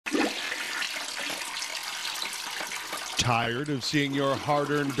Tired of seeing your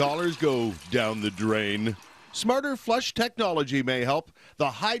hard-earned dollars go down the drain? Smarter flush technology may help. The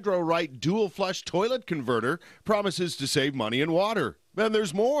HydroRight Dual Flush toilet converter promises to save money and water. And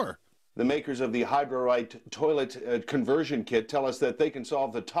there's more. The makers of the HydroRight toilet conversion kit tell us that they can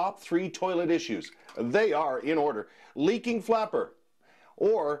solve the top 3 toilet issues. They are, in order, leaking flapper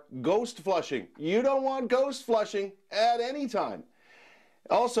or ghost flushing. You don't want ghost flushing at any time.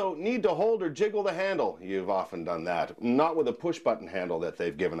 Also, need to hold or jiggle the handle. You've often done that. Not with a push-button handle that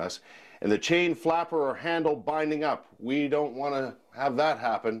they've given us. And the chain flapper or handle binding up. We don't want to have that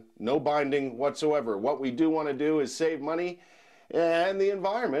happen. No binding whatsoever. What we do want to do is save money and the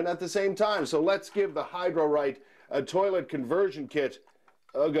environment at the same time. So let's give the HydroRight toilet conversion kit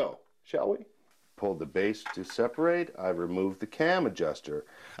a go, shall we? Pulled the base to separate. I've removed the cam adjuster.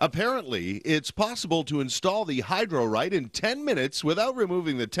 Apparently, it's possible to install the HydroRight in 10 minutes without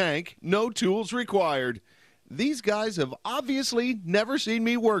removing the tank. No tools required. These guys have obviously never seen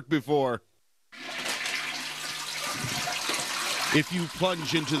me work before. If you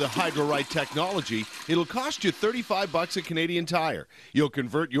plunge into the HydroRight technology, it'll cost you $35 at Canadian Tire. You'll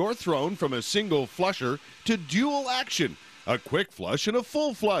convert your throne from a single flusher to dual action, a quick flush and a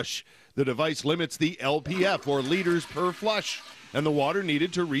full flush. The device limits the LPF, or liters per flush, and the water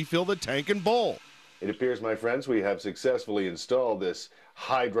needed to refill the tank and bowl. It appears, my friends, we have successfully installed this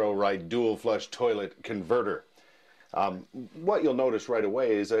HydroRight Dual Flush toilet converter. What you'll notice right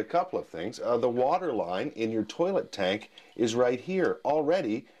away is a couple of things. The water line in your toilet tank is right here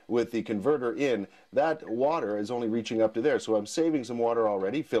already with the converter in. That water is only reaching up to there, so I'm saving some water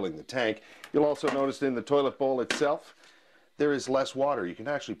already, filling the tank. You'll also notice in the toilet bowl itself, there is less water. You can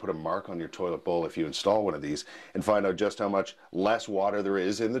actually put a mark on your toilet bowl if you install one of these and find out just how much less water there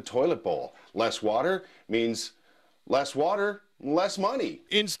is in the toilet bowl. Less water means less water, less money.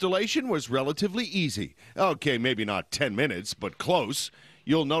 Installation was relatively easy. Okay, maybe not 10 minutes, but close.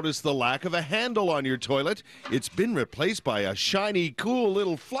 You'll notice the lack of a handle on your toilet. It's been replaced by a shiny, cool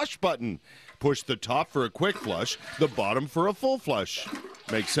little flush button. Push the top for a quick flush, the bottom for a full flush.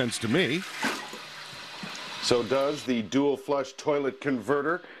 Makes sense to me. So does the dual flush toilet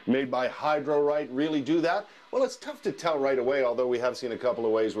converter made by HydroRight really do that? Well, it's tough to tell right away, although we have seen a couple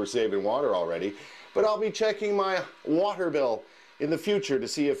of ways we're saving water already. But I'll be checking my water bill in the future to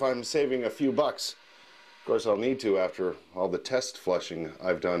see if I'm saving a few bucks. Of course, I'll need to after all the test flushing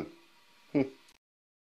I've done.